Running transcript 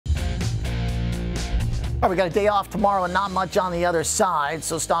All right, we got a day off tomorrow and not much on the other side,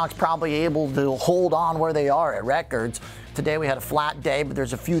 so stocks probably able to hold on where they are at records. Today we had a flat day, but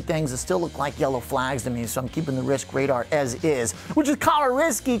there's a few things that still look like yellow flags to me, so I'm keeping the risk radar as is, which is kind of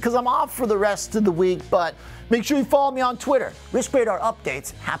risky because I'm off for the rest of the week, but make sure you follow me on Twitter. Risk radar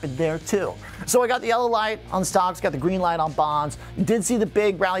updates happen there too. So I got the yellow light on stocks, got the green light on bonds. You did see the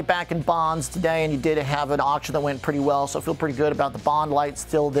big rally back in bonds today, and you did have an auction that went pretty well, so I feel pretty good about the bond light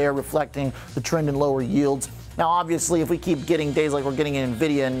still there reflecting the trend in lower yields. Now, obviously, if we keep getting days like we're getting in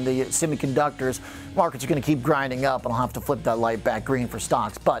Nvidia and the semiconductors, markets are going to keep grinding up, and I'll have to flip that light back green for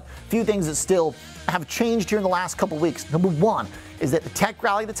stocks. But a few things that still have changed here in the last couple of weeks. Number one is that the tech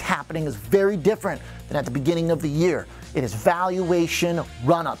rally that's happening is very different than at the beginning of the year. It is valuation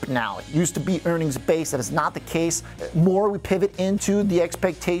run-up now. It used to be earnings based. That is not the case. More we pivot into the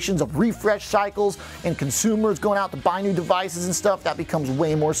expectations of refresh cycles and consumers going out to buy new devices and stuff, that becomes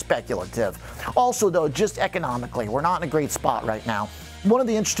way more speculative. Also, though, just economically, we're not in a great spot right now. One of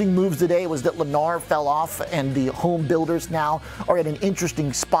the interesting moves today was that Lennar fell off, and the home builders now are at an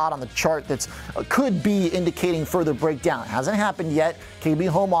interesting spot on the chart that could be indicating further breakdown. It hasn't happened yet. KB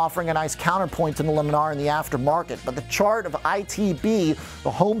Home offering a nice counterpoint to the Lennar in the aftermarket, but the chart of ITB, the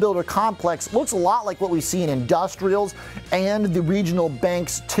home builder complex, looks a lot like what we see in industrials and the regional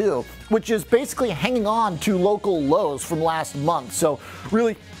banks too, which is basically hanging on to local lows from last month. So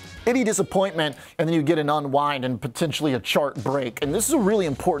really, any disappointment, and then you get an unwind and potentially a chart break. And this is a really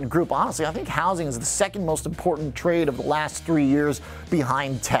important group. Honestly, I think housing is the second most important trade of the last 3 years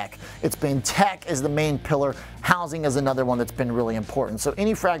behind tech. It's been tech as the main pillar. Housing is another one that's been really important. So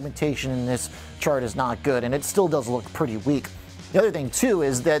any fragmentation in this chart is not good, and it still does look pretty weak. The other thing, too,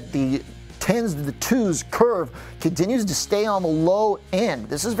 is that the 10s to the 2s curve continues to stay on the low end.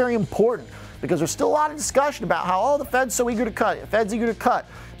 This is very important, because there's still a lot of discussion about how, oh, the Fed's so eager to cut, the Fed's eager to cut,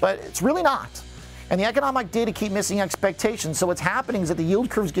 but it's really not. And the economic data keep missing expectations, so what's happening is that the yield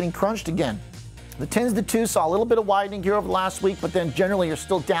curve's getting crunched again. The 10s to 2s saw a little bit of widening here over the last week, but then generally you're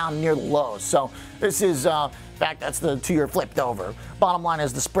still down near the lows. So this is, in fact, that's the 2-year flipped over. Bottom line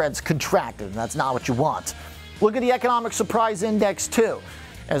is the spread's contracted, and that's not what you want. Look at the economic surprise index too.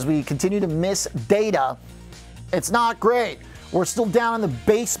 As we continue to miss data, it's not great. We're still down in the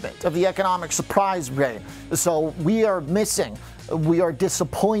basement of the economic surprise rate. So we are missing. We are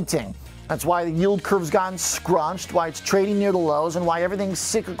disappointing. That's why the yield curve's gotten scrunched, why it's trading near the lows, and why everything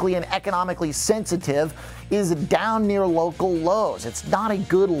cyclically and economically sensitive is down near local lows. It's not a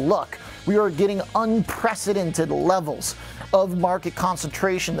good look. We are getting unprecedented levels of market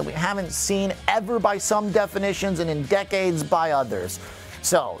concentration that we haven't seen ever by some definitions and in decades by others.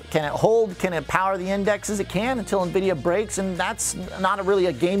 So can it hold? Can it power the indexes? It can until Nvidia breaks, and that's not really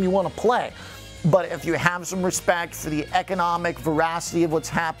a game you want to play. But if you have some respect for the economic veracity of what's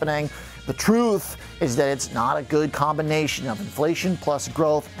happening, the truth is that it's not a good combination of inflation plus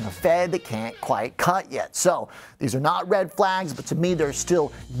growth and a Fed that can't quite cut yet. So these are not red flags, but to me they're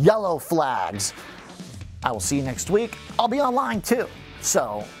still yellow flags. I will see you next week. I'll be online too,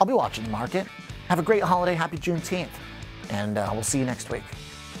 so I'll be watching the market. Have a great holiday. Happy Juneteenth. And we'll see you next week.